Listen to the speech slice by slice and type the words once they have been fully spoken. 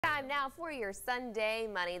Time now for your Sunday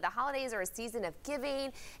Money. The holidays are a season of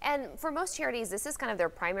giving, and for most charities, this is kind of their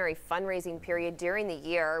primary fundraising period during the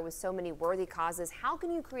year with so many worthy causes. How can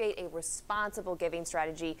you create a responsible giving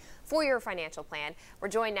strategy for your financial plan? We're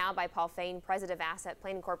joined now by Paul Fain, President of Asset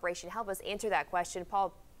Planning Corporation, to help us answer that question.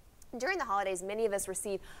 Paul, during the holidays, many of us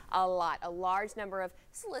receive a large number of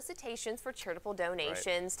solicitations for charitable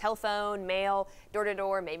donations, telephone, mail, door to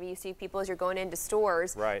door. Maybe you see people as you're going into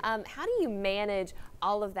stores. How do you manage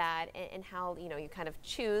all of that and how, you kind of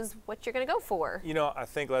choose what you're going to go for? I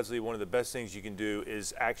think, Leslie, one of the best things you can do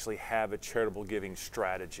is actually have a charitable giving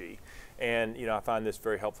strategy. And, I find this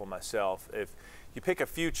very helpful myself. If you pick a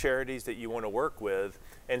few charities that you want to work with,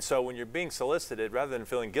 and so when you're being solicited, rather than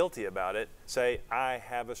feeling guilty about it, say, I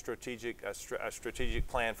have a strategic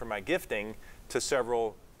plan for my gifting to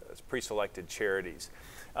several pre-selected charities.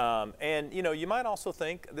 And you might also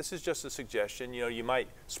think, this is just a suggestion, you might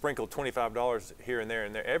sprinkle $25 here and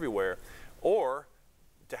there everywhere, or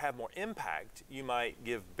to have more impact, you might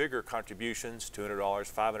give bigger contributions, $200,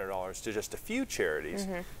 $500 to just a few charities,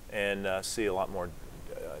 and see a lot more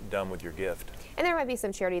done with your gift. And there might be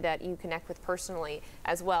some charity that you connect with personally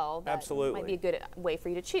as well. That Absolutely. Might be a good way for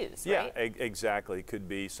you to choose, yeah, right? Exactly. It could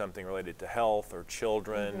be something related to health or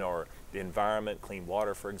children or the environment, clean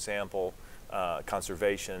water, for example,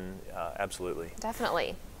 conservation, absolutely.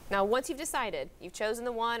 Definitely. Now, once you've decided, you've chosen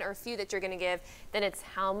the one or few that you're going to give, then it's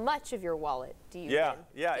how much of your wallet do you give?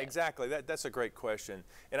 Yeah, exactly. That's a great question.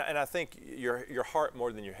 And I think your heart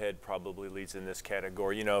more than your head probably leads in this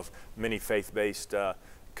category. Many faith-based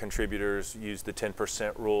contributors use the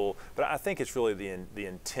 10% rule, but I think it's really the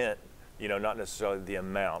intent, not necessarily the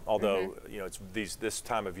amount, although, it's this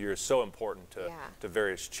time of year is so important to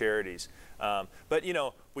various charities. But,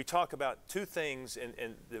 we talk about two things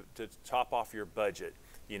to top off your budget.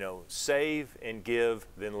 Save and give,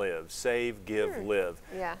 then live. Save, give, live.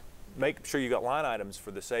 Yeah. Make sure you got line items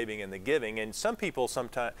for the saving and the giving. And some people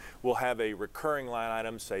sometimes will have a recurring line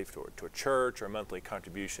item saved to a church or a monthly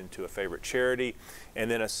contribution to a favorite charity, and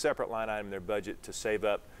then a separate line item in their budget to save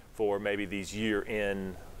up for maybe these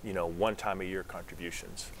year-end, one time a year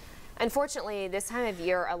contributions. Unfortunately, this time of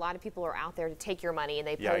year, a lot of people are out there to take your money, and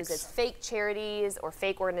they pose as fake charities or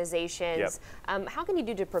fake organizations. How can you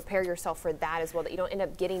do to prepare yourself for that as well, that you don't end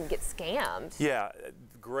up get scammed? Yeah,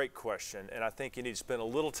 great question. And I think you need to spend a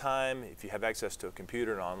little time, if you have access to a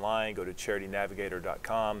computer and online, go to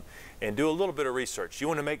charitynavigator.com and do a little bit of research. You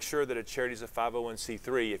want to make sure that a charity is a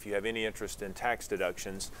 501c3 if you have any interest in tax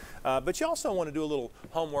deductions. But you also want to do a little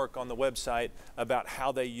homework on the website about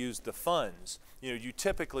how they use the funds. You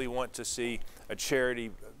typically want to see a charity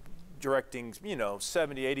directing,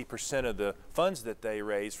 70–80% of the funds that they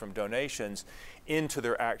raise from donations into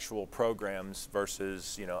their actual programs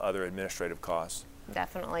versus, other administrative costs.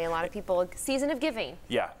 Definitely. A lot of people, season of giving,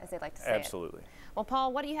 as they like to say. Absolutely. Well,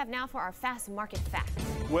 Paul, what do you have now for our fast market fact?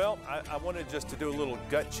 Well, I wanted just to do a little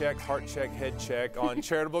gut check, heart check, head check on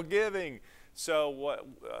charitable giving. So what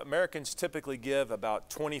Americans typically give about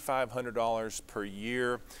 $2,500 per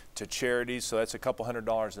year to charities, so that's a couple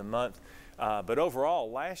 $100s a month. But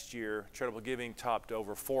overall, last year, charitable giving topped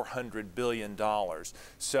over $400 billion.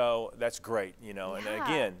 So that's great, And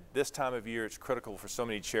again, this time of year, it's critical for so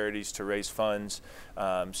many charities to raise funds.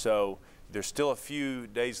 So there's still a few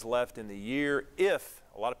days left in the year if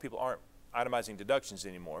a lot of people aren't itemizing deductions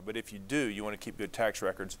anymore. But if you do, you want to keep good tax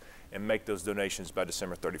records and make those donations by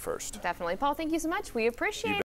December 31st. Definitely. Paul, thank you so much. We appreciate it.